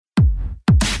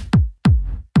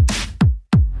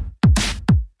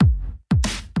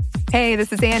Hey,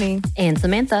 this is Annie. And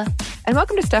Samantha. And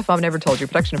welcome to Stuff Mom Never Told You,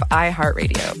 production of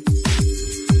iHeartRadio.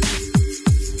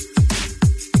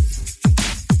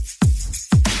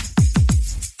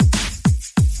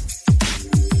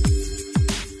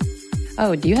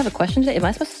 Oh, do you have a question today? Am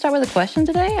I supposed to start with a question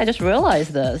today? I just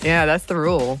realized this. Yeah, that's the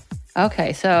rule.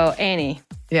 Okay, so Annie.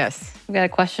 Yes. I've got a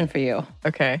question for you.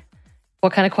 Okay.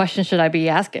 What kind of question should I be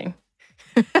asking?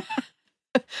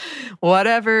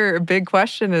 Whatever big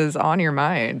question is on your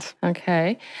mind.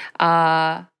 Okay.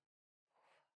 What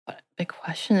big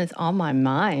question is on my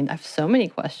mind? I have so many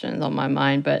questions on my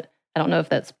mind, but I don't know if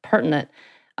that's pertinent.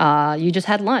 You just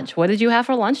had lunch. What did you have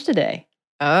for lunch today?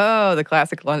 Oh, the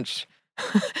classic lunch.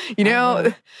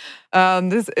 It's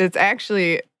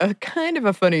actually a kind of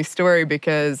a funny story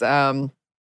because Samantha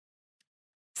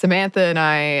and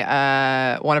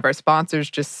I, one of our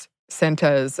sponsors just sent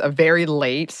us a very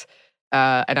late,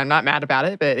 and I'm not mad about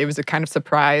it, but it was a kind of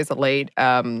surprise, a late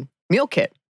meal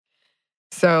kit.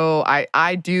 So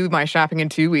I do my shopping in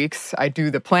 2 weeks. I do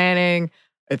the planning.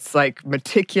 It's like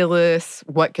meticulous,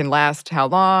 what can last how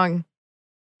long.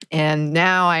 And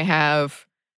now I have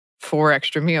 4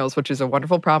 extra meals, which is a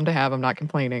wonderful problem to have. I'm not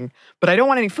complaining. But I don't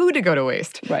want any food to go to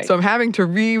waste. Right. So I'm having to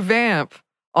revamp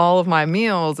all of my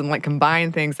meals and like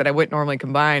combine things that I wouldn't normally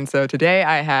combine. So today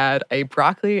I had a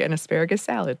broccoli and asparagus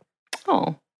salad.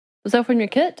 Oh, was that from your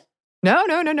kit? No.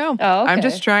 Oh, okay. I'm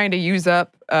just trying to use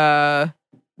up the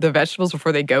vegetables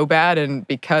before they go bad. And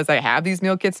because I have these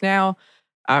meal kits now,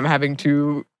 I'm having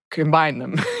to combine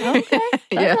them. Okay.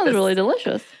 That sounds really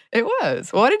delicious. It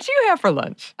was. What did you have for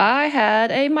lunch? I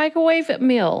had a microwave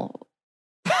meal.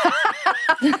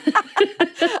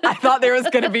 I thought there was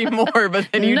going to be more, but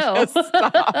then you just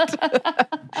stopped.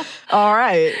 All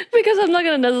right. Because I'm not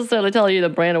going to necessarily tell you the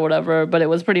brand or whatever, but it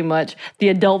was pretty much the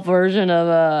adult version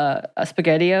of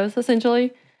SpaghettiOs,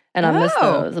 essentially. And I missed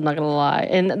those, I'm not going to lie.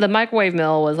 And the microwave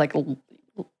meal was like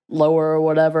lower or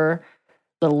whatever,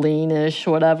 the leanish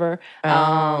whatever.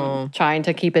 Trying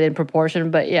to keep it in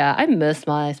proportion. But yeah, I missed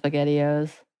my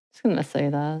SpaghettiOs. Just going to say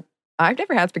that. I've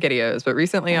never had SpaghettiOs, but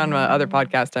recently on my other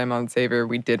podcast I'm on, Savor,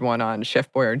 we did one on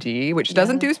Chef Boyardee, which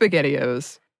doesn't do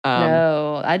SpaghettiOs.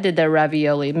 No, I did their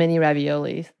ravioli, mini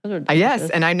raviolis. Those are delicious. Yes,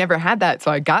 and I never had that, so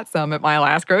I got some at my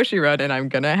last grocery run, and I'm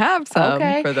going to have some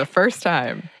for the first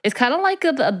time. It's kind of like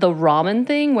the ramen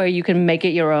thing where you can make it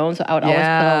your own. So I would always put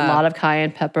a lot of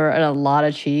cayenne pepper and a lot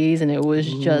of cheese, and it was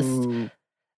just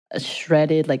a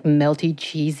shredded, like melty,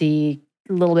 cheesy,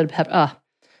 little bit of pepper.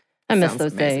 I miss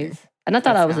those days. And I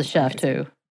thought I was a chef too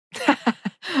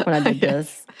when I did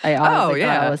this. I honestly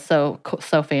thought I was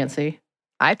so fancy.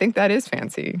 I think that is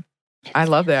fancy. I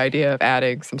love the idea of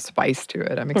adding some spice to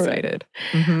it. I'm excited.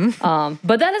 Right. Mm-hmm.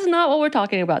 But that is not what we're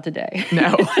talking about today.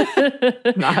 No,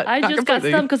 I just got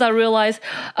some because I realized,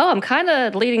 I'm kind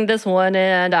of leading this one,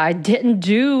 and I didn't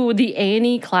do the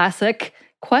Annie classic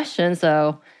question.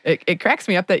 So it cracks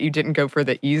me up that you didn't go for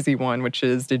the easy one, which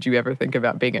is, did you ever think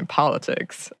about being in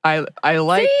politics? I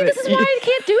like. See, this is why I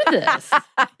can't do this.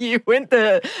 You went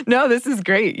no, this is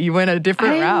great. You went a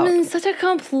different route. I'm in such a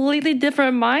completely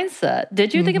different mindset.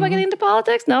 Did you think about getting into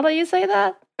politics now that you say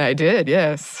that? I did,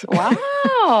 yes.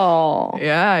 Wow.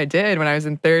 Yeah, I did. When I was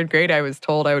in 3rd grade, I was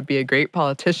told I would be a great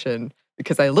politician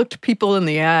because I looked people in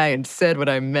the eye and said what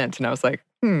I meant. And I was like,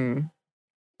 Interesting.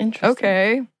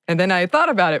 Okay. And then I thought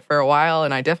about it for a while,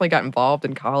 and I definitely got involved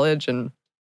in college and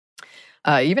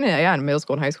even in middle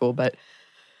school and high school. But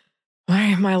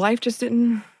my life just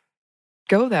didn't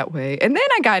go that way. And then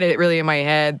I got it really in my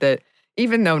head that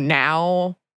even though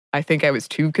now I think I was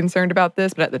too concerned about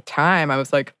this, but at the time I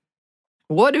was like,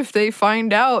 what if they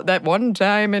find out that one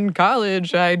time in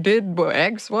college I did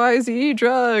XYZ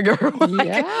drug or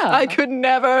I could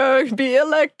never be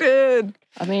elected?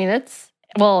 I mean,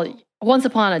 once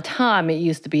upon a time, it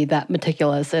used to be that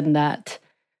meticulous and that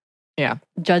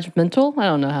judgmental. I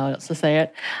don't know how else to say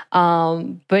it.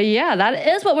 But yeah, that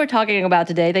is what we're talking about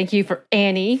today. Thank you for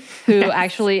Annie, who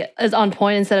actually is on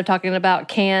point instead of talking about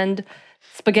canned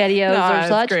SpaghettiOs or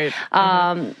such. Great.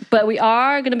 But we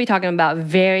are going to be talking about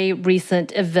very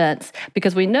recent events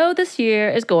because we know this year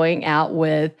is going out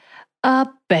with a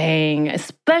bang,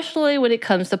 especially when it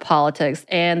comes to politics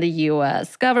and the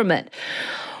U.S. government.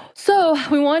 So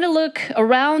we want to look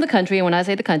around the country, and when I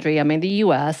say the country, I mean the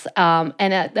U.S.,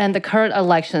 and the current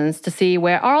elections to see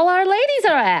where all our ladies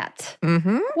are at.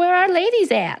 Mm-hmm. Where are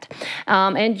ladies at?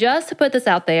 And just to put this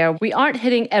out there, we aren't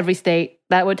hitting every state.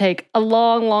 That would take a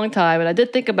long, long time. And I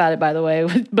did think about it, by the way,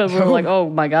 but we're like, oh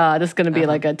my God, this is going to be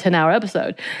like a 10-hour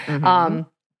episode.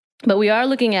 Mm-hmm. But we are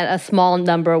looking at a small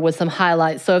number with some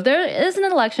highlights. So if there is an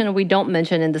election we don't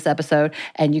mention in this episode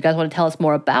and you guys want to tell us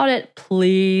more about it,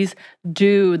 please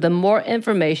do. The more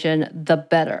information, the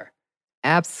better.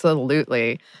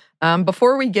 Absolutely.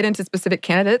 Before we get into specific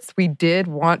candidates, we did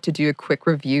want to do a quick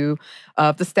review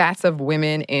of the stats of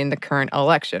women in the current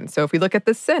election. So if we look at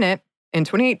the Senate, in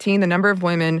 2018, the number of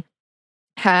women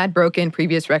had broken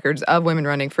previous records of women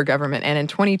running for government. And in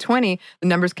 2020, the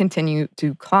numbers continue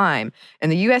to climb. In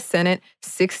the U.S. Senate,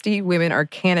 60 women are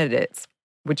candidates,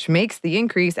 which makes the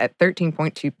increase at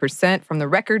 13.2% from the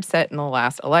record set in the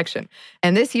last election.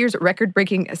 And this year's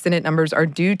record-breaking Senate numbers are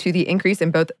due to the increase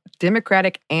in both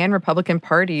Democratic and Republican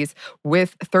parties,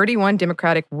 with 31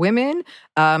 Democratic women,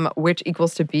 which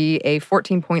equals to be a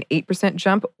 14.8%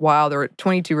 jump, while the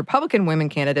 22 Republican women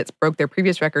candidates broke their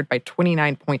previous record by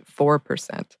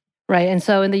 29.4%. Right. And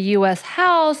so in the U.S.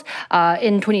 House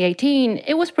in 2018,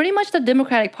 it was pretty much the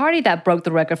Democratic Party that broke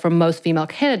the record for most female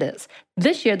candidates.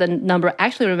 This year, the number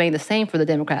actually remained the same for the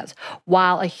Democrats,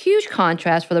 while a huge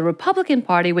contrast for the Republican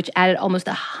Party, which added almost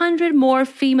 100 more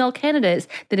female candidates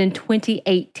than in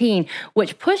 2018,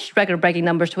 which pushed record-breaking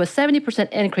numbers to a 70%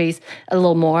 increase, a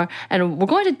little more. And we're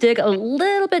going to dig a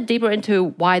little bit deeper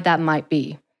into why that might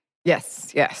be.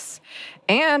 Yes.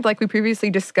 And like we previously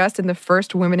discussed in the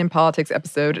first Women in Politics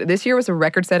episode, this year was a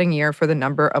record-setting year for the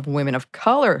number of women of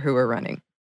color who are running.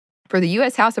 For the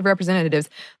U.S. House of Representatives,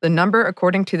 the number,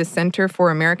 according to the Center for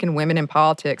American Women in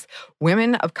Politics,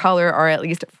 women of color are at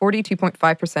least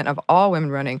 42.5% of all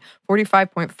women running,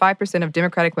 45.5% of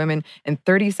Democratic women, and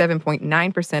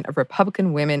 37.9% of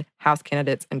Republican women House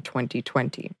candidates in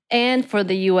 2020. And for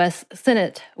the U.S.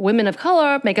 Senate, women of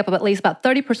color make up at least about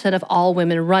 30% of all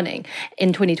women running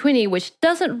in 2020, which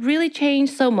doesn't really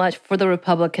change so much for the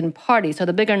Republican Party. So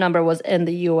the bigger number was in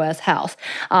the U.S. House,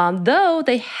 though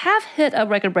they have hit a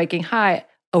record-breaking high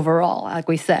overall, like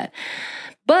we said.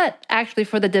 But actually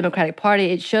for the Democratic Party,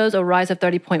 it shows a rise of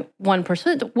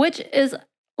 30.1%, which is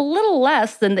a little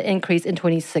less than the increase in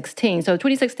 2016. So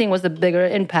 2016 was the bigger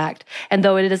impact. And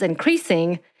though it is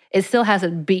increasing, it still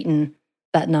hasn't beaten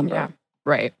that number. Yeah,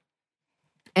 right.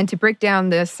 And to break down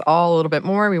this all a little bit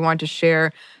more, we want to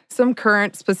share some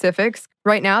current specifics.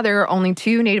 Right now, there are only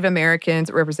 2 Native Americans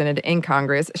represented in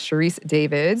Congress: Sharice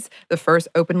Davids, the first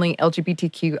openly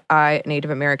LGBTQI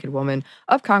Native American woman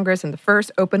of Congress, and the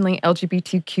first openly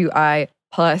LGBTQI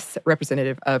plus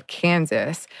representative of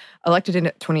Kansas, elected in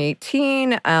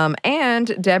 2018,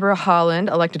 and Deborah Holland,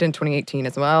 elected in 2018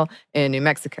 as well in New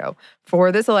Mexico.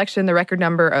 For this election, the record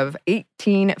number of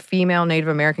 18 female Native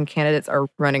American candidates are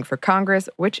running for Congress,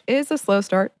 which is a slow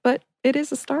start, but it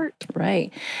is a start.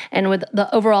 Right. And with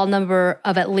the overall number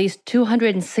of at least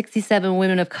 267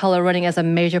 women of color running as a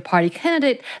major party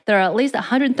candidate, there are at least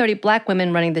 130 Black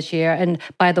women running this year. And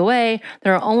by the way,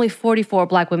 there are only 44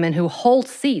 Black women who hold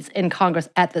seats in Congress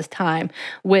at this time,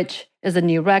 which is a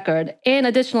new record. And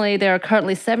additionally, there are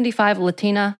currently 75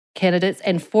 Latina candidates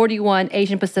and 41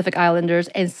 Asian Pacific Islanders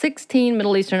and 16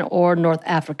 Middle Eastern or North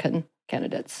African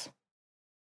candidates.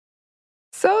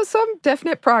 So some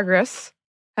definite progress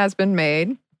has been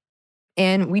made.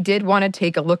 And we did want to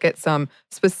take a look at some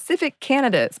specific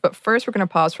candidates. But first, we're going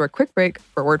to pause for a quick break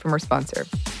for a word from our sponsor.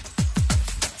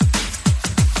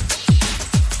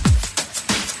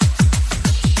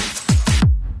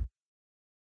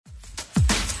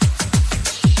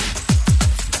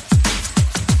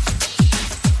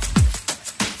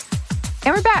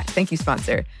 And we're back. Thank you,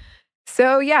 sponsor.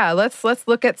 So yeah, let's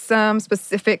look at some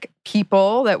specific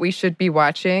people that we should be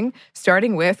watching,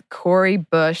 starting with Cori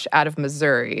Bush out of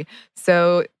Missouri.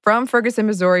 So from Ferguson,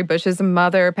 Missouri, Bush is a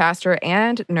mother, pastor,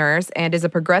 and nurse, and is a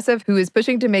progressive who is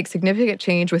pushing to make significant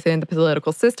change within the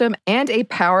political system, and a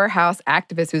powerhouse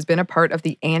activist who's been a part of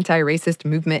the anti-racist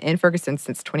movement in Ferguson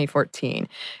since 2014.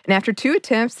 And after 2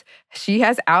 attempts, she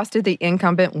has ousted the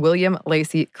incumbent William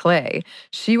Lacey Clay.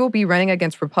 She will be running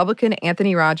against Republican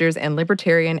Anthony Rogers and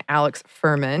Libertarian Alex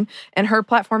Furman, and her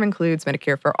platform includes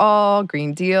Medicare for All,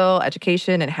 Green Deal,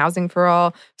 education and housing for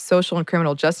all, social and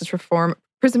criminal justice reform,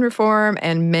 prison reform,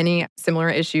 and many similar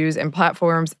issues and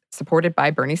platforms supported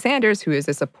by Bernie Sanders, who is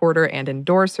a supporter and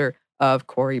endorser of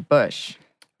Cori Bush.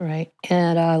 Right.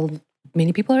 And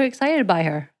many people are excited by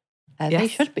her, as they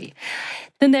should be.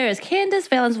 Then there is Candace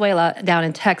Valenzuela down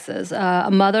in Texas, a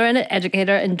mother and an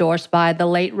educator endorsed by the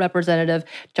late Representative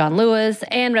John Lewis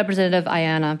and Representative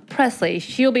Ayanna Pressley.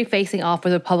 She'll be facing off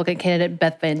with Republican candidate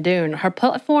Beth Van Doon. Her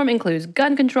platform includes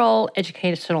gun control,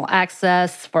 educational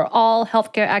access for all,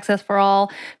 healthcare access for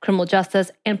all, criminal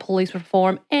justice, and police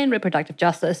reform and reproductive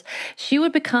justice. She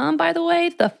would become, by the way,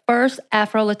 the first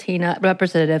Afro-Latina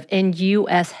representative in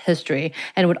U.S. history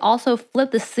and would also flip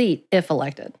the seat if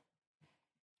elected.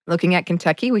 Looking at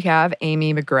Kentucky, we have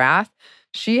Amy McGrath.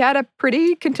 She had a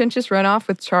pretty contentious runoff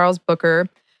with Charles Booker,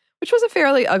 which was a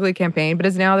fairly ugly campaign, but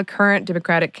is now the current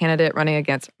Democratic candidate running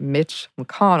against Mitch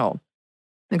McConnell.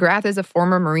 McGrath is a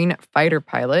former Marine fighter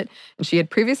pilot, and she had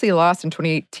previously lost in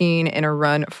 2018 in a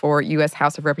run for U.S.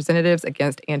 House of Representatives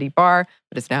against Andy Barr,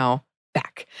 but is now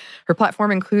back. Her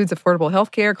platform includes affordable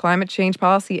health care, climate change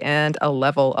policy, and a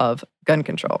level of gun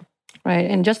control. Right.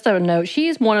 And just a note,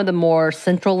 she's one of the more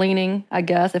central-leaning, I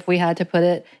guess, if we had to put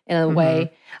it in a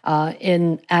way,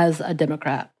 as a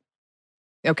Democrat.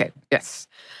 Okay, yes.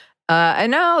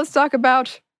 And now let's talk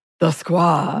about the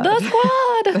squad. The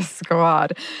squad! The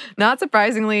squad. Not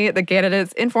surprisingly, the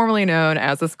candidates, informally known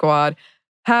as the squad,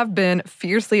 have been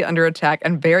fiercely under attack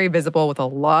and very visible with a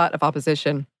lot of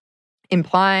opposition,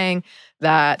 implying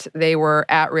that they were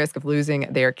at risk of losing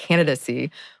their candidacy,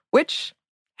 which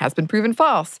has been proven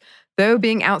false. Though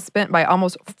being outspent by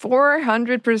almost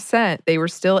 400%, they were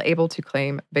still able to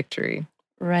claim victory.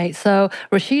 Right. So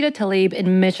Rashida Tlaib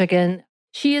in Michigan,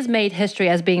 she has made history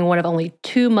as being one of only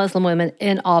 2 Muslim women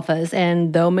in office.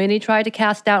 And though many tried to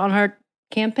cast doubt on her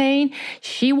campaign,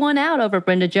 she won out over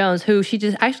Brenda Jones, who she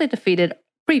just actually defeated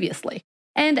previously.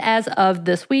 And as of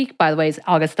this week, by the way, it's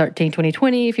August 13,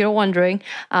 2020, if you're wondering,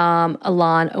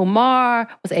 Ilhan Omar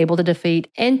was able to defeat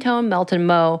Antone Melton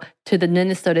Moe to the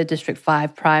Minnesota District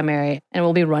 5 primary and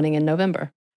will be running in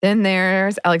November. Then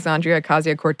there's Alexandria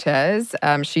Ocasio-Cortez.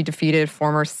 She defeated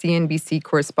former CNBC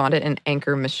correspondent and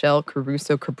anchor Michelle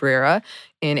Caruso Cabrera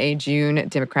in a June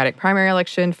Democratic primary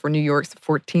election for New York's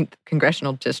 14th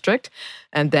congressional district.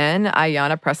 And then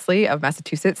Ayanna Pressley of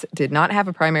Massachusetts did not have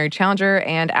a primary challenger.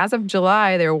 And as of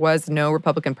July, there was no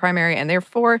Republican primary. And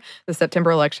therefore, the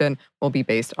September election will be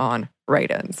based on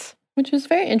write-ins. Which is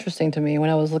very interesting to me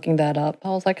when I was looking that up. I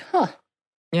was like,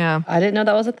 yeah, I didn't know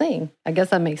that was a thing. I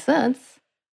guess that makes sense.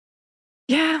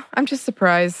 Yeah, I'm just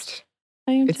surprised.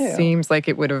 I am it too. Seems like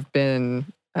it would have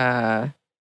been more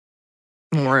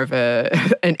of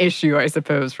an issue, I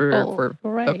suppose, for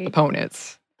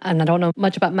opponents. And I don't know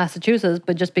much about Massachusetts,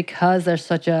 but just because there's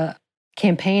such a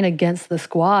campaign against the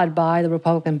squad by the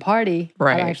Republican Party,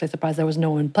 I'm actually surprised there was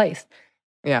no one in place.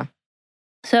 Yeah.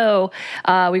 So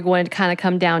we're going to kind of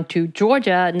come down to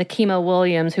Georgia. Nikema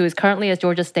Williams, who is currently a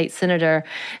Georgia state senator,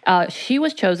 she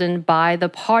was chosen by the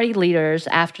party leaders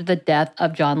after the death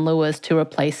of John Lewis to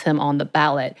replace him on the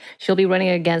ballot. She'll be running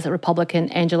against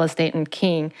Republican Angela Stanton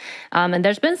King. And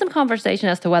there's been some conversation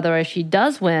as to whether if she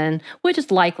does win, which is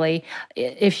likely,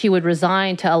 if she would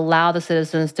resign to allow the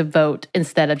citizens to vote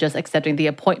instead of just accepting the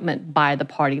appointment by the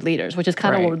party leaders, which is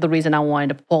kind of the reason I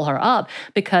wanted to pull her up,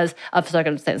 because of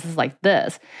circumstances like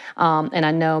this. And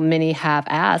I know many have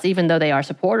asked, even though they are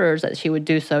supporters, that she would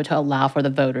do so to allow for the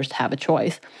voters to have a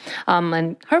choice.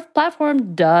 And her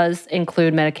platform does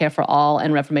include Medicare for all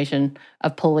and reformation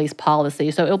of police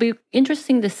policy. So it'll be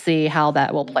interesting to see how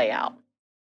that will play out.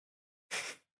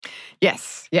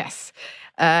 Yes.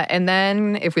 And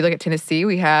then if we look at Tennessee,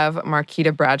 we have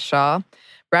Marquita Bradshaw.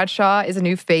 Bradshaw is a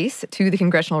new face to the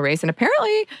congressional race and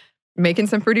apparently making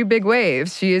some pretty big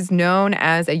waves. She is known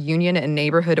as a union and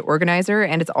neighborhood organizer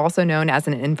and is also known as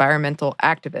an environmental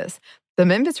activist. The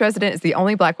Memphis resident is the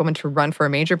only Black woman to run for a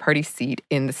major party seat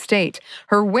in the state.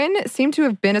 Her win seemed to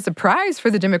have been a surprise for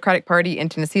the Democratic Party in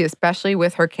Tennessee, especially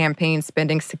with her campaign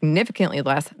spending significantly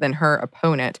less than her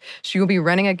opponent. She will be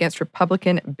running against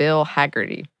Republican Bill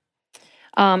Hagerty.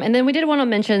 And then we did want to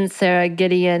mention Sarah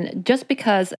Gideon, just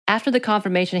because after the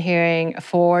confirmation hearing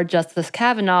for Justice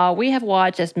Kavanaugh, we have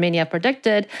watched, as many have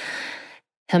predicted,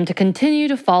 him to continue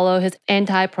to follow his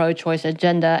anti-pro-choice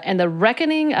agenda and the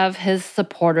reckoning of his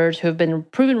supporters who have been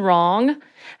proven wrong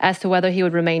as to whether he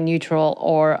would remain neutral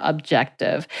or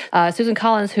objective. Susan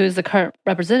Collins, who is the current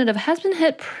representative, has been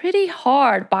hit pretty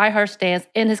hard by her stance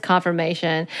in his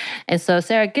confirmation. And so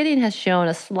Sarah Gideon has shown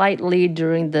a slight lead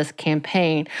during this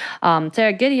campaign.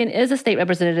 Sarah Gideon is a state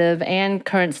representative and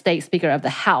current state speaker of the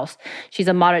House. She's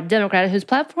a moderate Democrat whose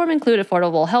platform include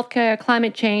affordable health care,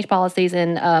 climate change policies,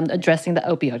 and addressing the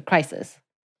opioid crisis.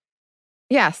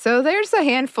 Yeah, so there's a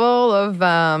handful of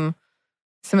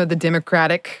some of the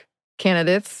Democratic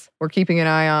candidates we're keeping an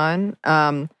eye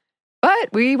on. But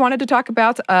we wanted to talk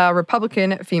about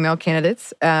Republican female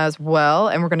candidates as well,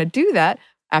 and we're going to do that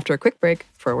after a quick break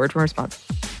for a word from response.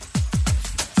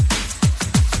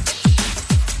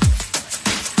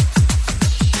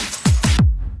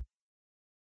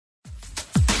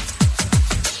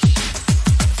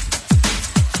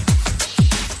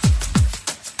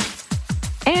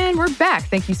 And we're back.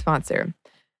 Thank you, sponsor.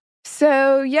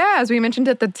 So, yeah, as we mentioned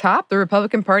at the top, the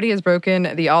Republican Party has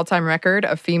broken the all-time record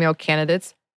of female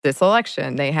candidates this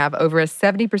election. They have over a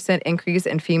 70% increase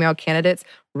in female candidates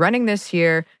running this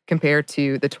year compared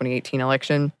to the 2018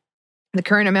 election. The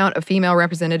current amount of female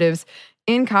representatives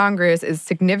in Congress is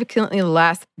significantly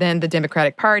less than the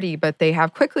Democratic Party, but they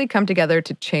have quickly come together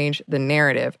to change the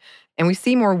narrative. And we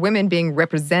see more women being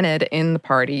represented in the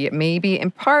party, maybe in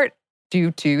part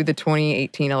due to the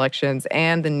 2018 elections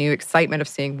and the new excitement of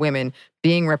seeing women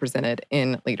being represented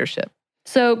in leadership.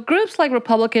 So groups like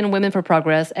Republican Women for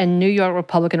Progress and New York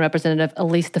Republican Representative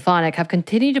Elise Stefanik have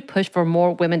continued to push for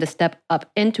more women to step up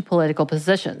into political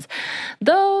positions.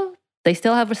 Though they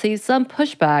still have received some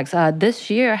pushbacks, this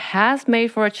year has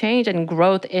made for a change and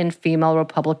growth in female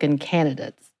Republican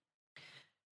candidates.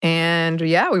 And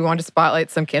yeah, we want to spotlight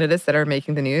some candidates that are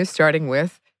making the news, starting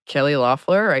with Kelly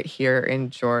Loeffler right here in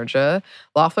Georgia.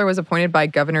 Loeffler was appointed by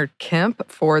Governor Kemp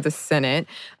for the Senate.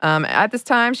 At this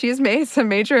time, she has made some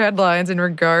major headlines in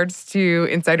regards to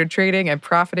insider trading and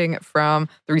profiting from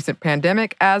the recent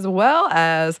pandemic, as well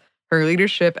as her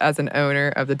leadership as an owner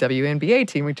of the WNBA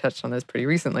team. We touched on this pretty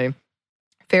recently.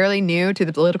 Fairly new to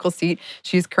the political seat,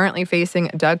 she's currently facing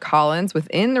Doug Collins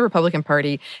within the Republican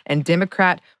Party and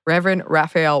Democrat Reverend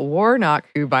Raphael Warnock,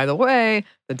 who, by the way,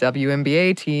 the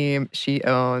WNBA team she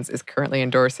owns is currently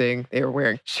endorsing. They were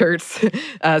wearing shirts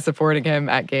supporting him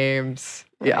at games.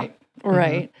 Yeah.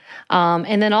 Right.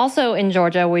 And then also in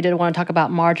Georgia, we did want to talk about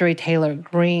Marjorie Taylor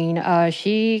Greene.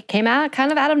 She came out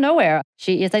kind of out of nowhere.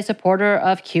 She is a supporter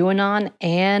of QAnon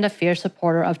and a fierce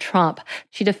supporter of Trump.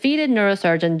 She defeated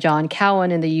neurosurgeon John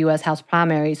Cowan in the U.S. House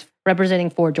primaries, representing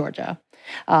for Georgia.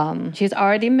 She's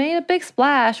already made a big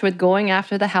splash with going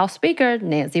after the House Speaker,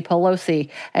 Nancy Pelosi,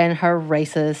 and her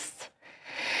racist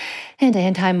and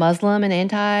anti-Muslim and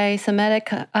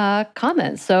anti-Semitic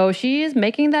comments. So she is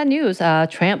making that news.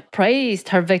 Trump praised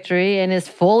her victory and is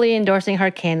fully endorsing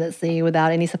her candidacy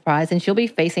without any surprise, and she'll be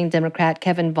facing Democrat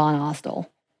Kevin Von Ostel.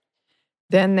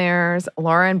 Then there's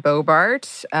Lauren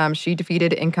Boebert. She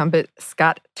defeated incumbent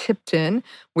Scott Tipton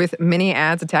with many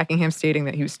ads attacking him, stating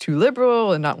that he was too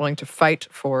liberal and not willing to fight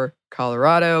for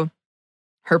Colorado.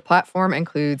 Her platform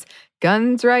includes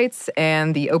guns rights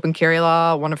and the open carry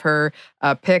law. One of her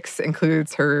picks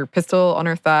includes her pistol on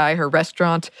her thigh. Her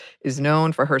restaurant is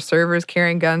known for her servers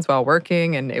carrying guns while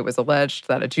working, and it was alleged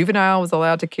that a juvenile was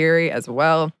allowed to carry as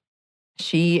well.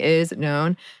 She is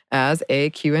known as a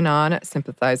QAnon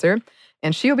sympathizer,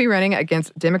 and she'll be running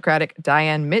against Democratic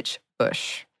Diane Mitch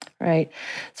Bush. Right.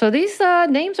 So these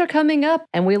names are coming up,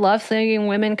 and we love seeing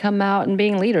women come out and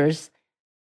being leaders.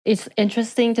 It's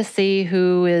interesting to see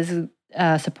who is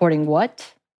supporting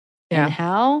what and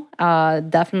how.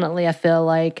 Definitely, I feel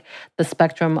like the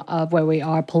spectrum of where we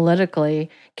are politically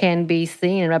can be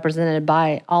seen and represented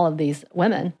by all of these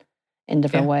women in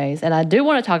different ways. And I do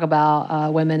want to talk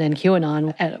about women in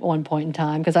QAnon at one point in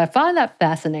time, because I find that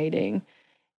fascinating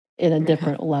in a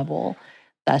different level.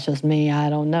 That's just me.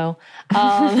 I don't know.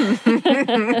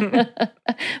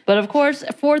 But of course,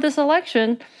 for this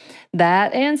election,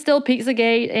 that and still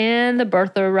Pizzagate and the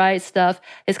birthright stuff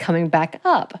is coming back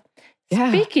up. Yeah.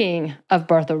 Speaking of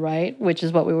birthright, which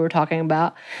is what we were talking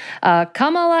about,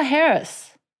 Kamala Harris.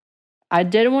 I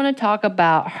did want to talk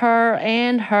about her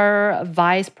and her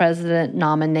vice president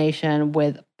nomination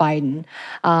with Biden.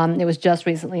 It was just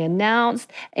recently announced,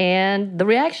 and the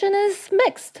reaction is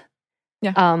mixed.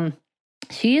 Yeah.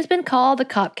 She has been called a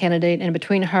cop candidate, and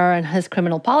between her and his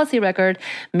criminal policy record,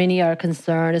 many are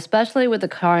concerned, especially with the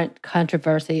current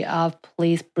controversy of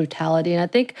police brutality. And I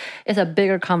think it's a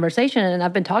bigger conversation, and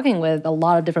I've been talking with a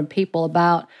lot of different people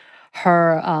about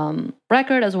her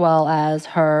record, as well as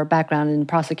her background in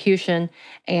prosecution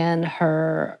and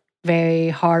her very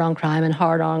hard on crime and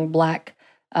hard on Black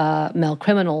male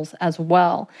criminals as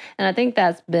well. And I think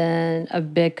that's been a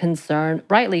big concern,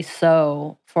 rightly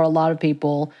so, for a lot of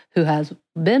people who has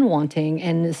been wanting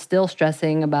and is still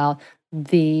stressing about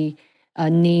the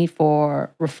need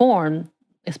for reform,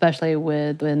 especially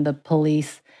within the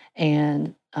police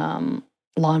and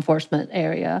law enforcement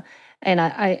area. And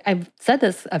I've said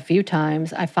this a few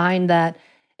times. I find that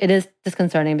it is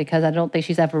disconcerting because I don't think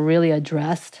she's ever really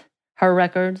addressed her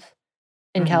records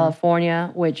in California,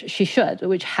 which she should,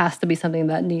 which has to be something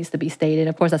that needs to be stated.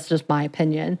 Of course, that's just my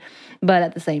opinion. But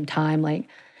at the same time, like,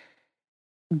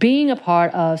 being a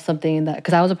part of something that,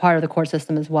 because I was a part of the court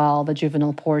system as well, the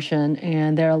juvenile portion,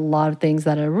 and there are a lot of things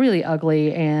that are really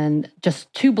ugly and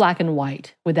just too black and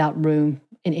white without room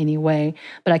in any way.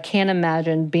 But I can't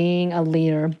imagine being a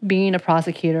leader, being a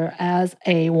prosecutor as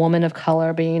a woman of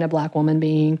color, being a Black woman,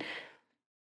 being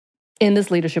in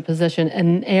this leadership position in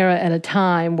an era at a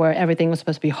time where everything was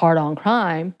supposed to be hard on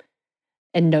crime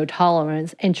and no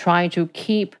tolerance, and trying to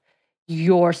keep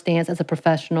your stance as a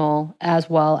professional as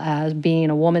well as being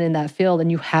a woman in that field, and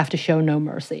you have to show no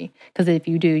mercy. Because if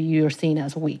you do, you're seen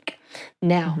as weak.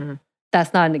 Now,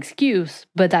 that's not an excuse,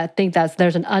 but I think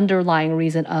there's an underlying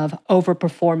reason of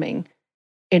overperforming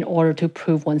in order to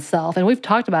prove oneself. And we've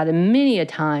talked about it many a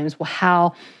times,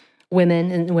 how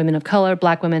women and women of color,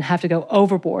 Black women, have to go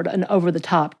overboard and over the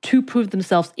top to prove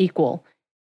themselves equal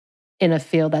in a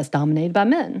field that's dominated by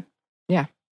men. Yeah.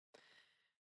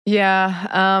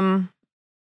 Yeah.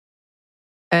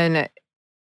 And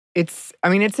it's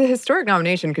a historic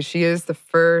nomination because she is the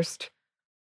first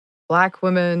Black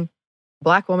woman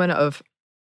of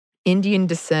Indian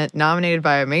descent nominated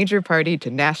by a major party to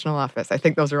national office. I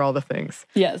think those are all the things.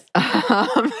 Yes.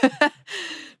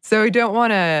 So we don't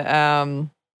want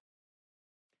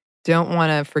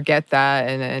to forget that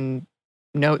and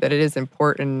note that it is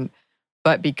important.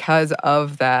 But because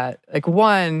of that, like,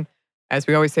 one, as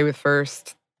we always say with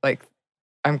First, like,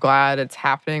 I'm glad it's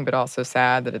happening, but also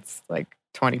sad that it's like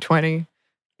 2020.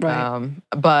 Right.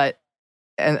 But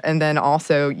and then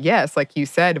also, yes, like you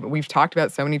said, we've talked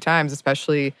about so many times,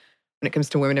 especially when it comes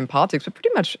to women in politics, but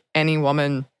pretty much any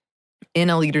woman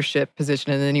in a leadership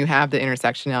position. And then you have the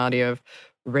intersectionality of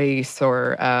race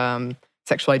or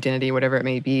sexual identity, whatever it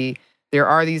may be. There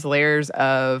are these layers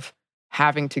of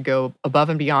having to go above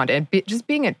and beyond and just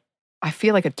being, I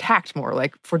feel like, attacked more,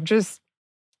 like for just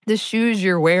the shoes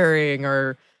you're wearing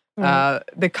or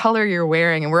the color you're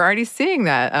wearing. And we're already seeing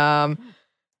that.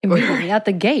 Immediately at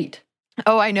the gate.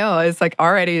 Oh, I know. It's like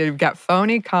already we've got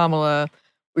phony Kamala.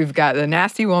 We've got the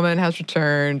nasty woman has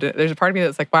returned. There's a part of me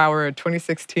that's like, wow, we're in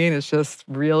 2016. It's just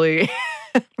really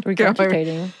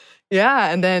regurgitating.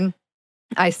 Yeah. And then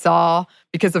I saw,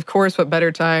 because of course, what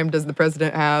better time does the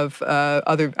president have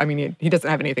he doesn't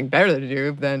have anything better to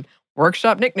do than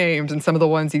workshop nicknames. And some of the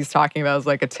ones he's talking about is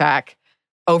like attack,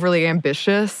 overly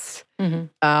ambitious,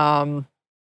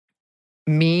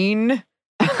 mean.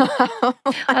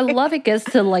 I love it gets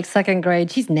to like second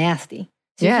grade. She's nasty.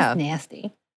 She's just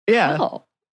nasty. Yeah. How?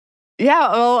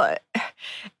 Yeah, well,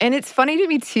 and it's funny to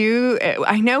me too.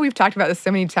 I know we've talked about this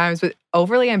so many times, but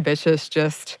overly ambitious,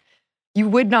 just, you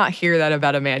would not hear that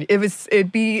about a man.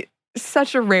 It'd be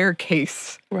such a rare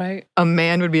case. Right. A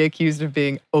man would be accused of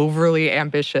being overly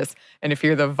ambitious. And if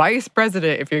you're the vice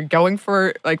president, if you're going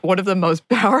for like one of the most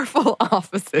powerful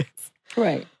offices,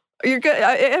 right,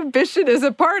 ambition is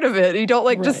a part of it. You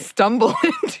don't just stumble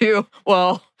into,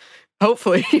 well,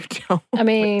 hopefully you don't. I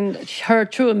mean, her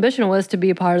true ambition was to be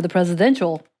a part of the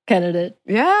presidential candidate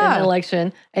in the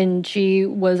election. And she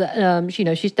was,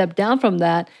 she stepped down from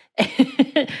that.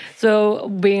 So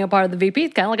being a part of the VP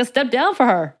is kind of like a step down for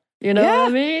her. You know what I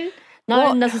mean?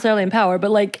 Not necessarily in power,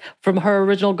 but like from her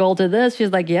original goal to this,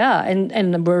 she's like, yeah.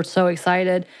 And we're so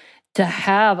excited to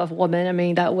have a woman. I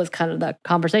mean, that was kind of the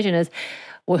conversation is,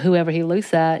 well, whoever he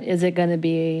looks at, is it going to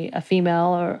be a female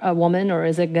or a woman, or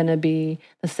is it going to be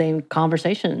the same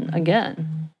conversation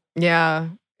again? Yeah.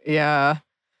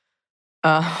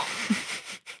 But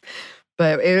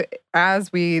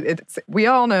we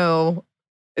all know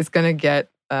it's going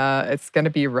to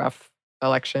be a rough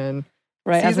election.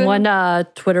 Right. Season. As one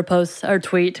Twitter post or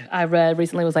tweet I read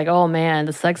recently was like, oh man,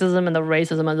 the sexism and the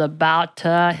racism is about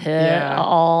to hit an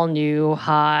all new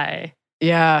high.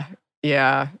 Yeah.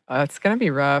 It's going to be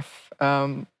rough.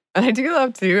 And I do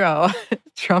love too how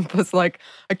Trump was like,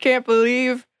 I can't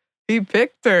believe he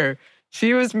picked her.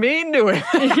 She was mean to him.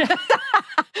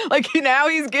 Like now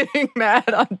he's getting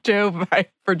mad on Joe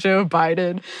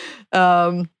Biden.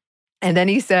 And then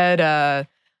he said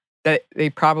that they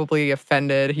probably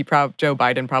offended, Joe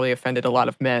Biden probably offended a lot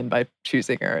of men by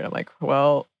choosing her. And I'm like,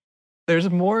 well, there's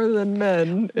more than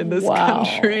men in this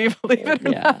country, believe it or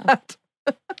not.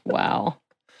 Wow.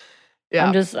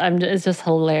 Yeah. It's just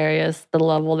hilarious the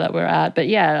level that we're at. But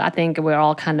yeah, I think we're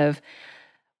all kind of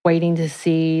waiting to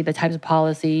see the types of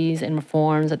policies and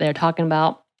reforms that they're talking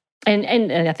about. And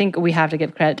I think we have to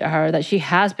give credit to her that she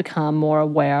has become more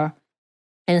aware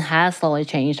and has slowly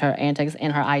changed her antics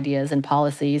and her ideas and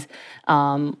policies.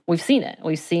 We've seen it.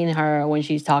 We've seen her when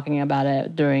she's talking about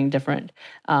it during different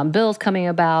bills coming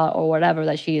about or whatever,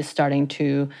 that she is starting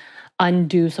to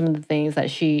undo some of the things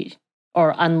that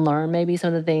or unlearn maybe some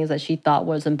of the things that she thought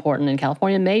was important in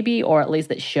California, maybe, or at least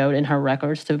that showed in her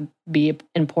records to be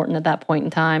important at that point in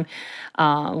time.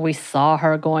 We saw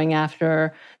her going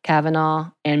after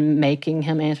Kavanaugh and making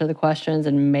him answer the questions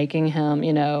and making him,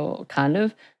 kind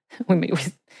of,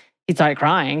 he started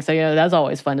crying. So, that's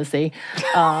always fun to see.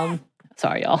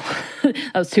 Sorry, y'all.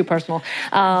 That was too personal.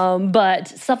 But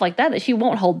stuff like that she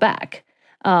won't hold back.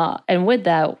 And with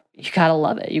that, you got to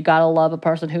love it. You got to love a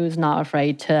person who is not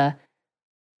afraid to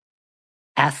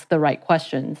ask the right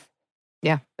questions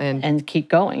Yeah. and keep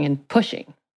going and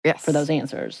pushing yes. for those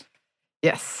answers.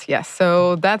 Yes.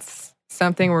 So that's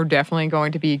something we're definitely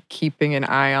going to be keeping an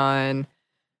eye on.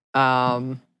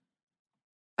 I'm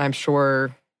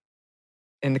sure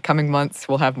in the coming months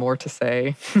we'll have more to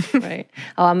say. Right.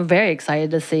 Oh, I'm very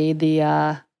excited to see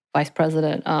the vice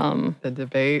president the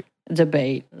debate.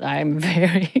 I'm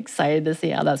very excited to see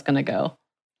how that's going to go.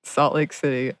 Salt Lake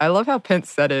City. I love how Pence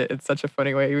said it in such a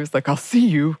funny way. He was like, I'll see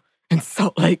you in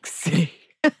Salt Lake City.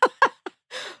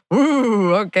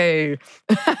 Ooh, okay.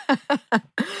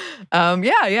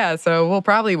 Yeah. So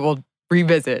we'll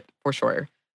revisit for sure.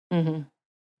 Mm-hmm.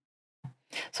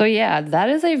 So yeah, that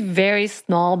is a very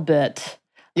small bit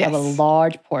of a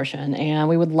large portion. And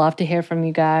we would love to hear from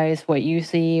you guys, what you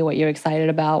see, what you're excited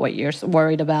about, what you're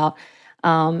worried about,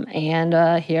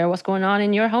 and hear what's going on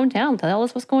in your hometown. Tell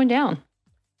us what's going down.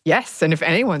 Yes, and if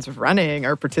anyone's running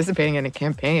or participating in a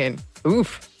campaign, tell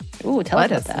us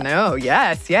let us know.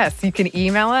 Yes. You can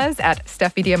email us at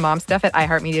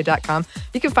stuffmediamomstuff@iheartmedia.com.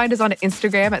 You can find us on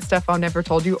Instagram at Stuff Mom Never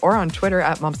Told You or on Twitter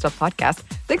at MomStuffPodcast.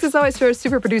 Thanks as always to our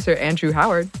super producer, Andrew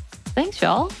Howard. Thanks,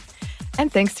 y'all.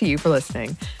 And thanks to you for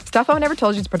listening. Stuff Mom Never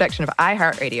Told You is a production of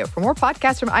iHeartRadio. For more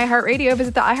podcasts from iHeartRadio,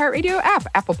 visit the iHeartRadio app,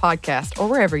 Apple Podcast, or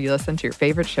wherever you listen to your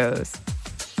favorite shows.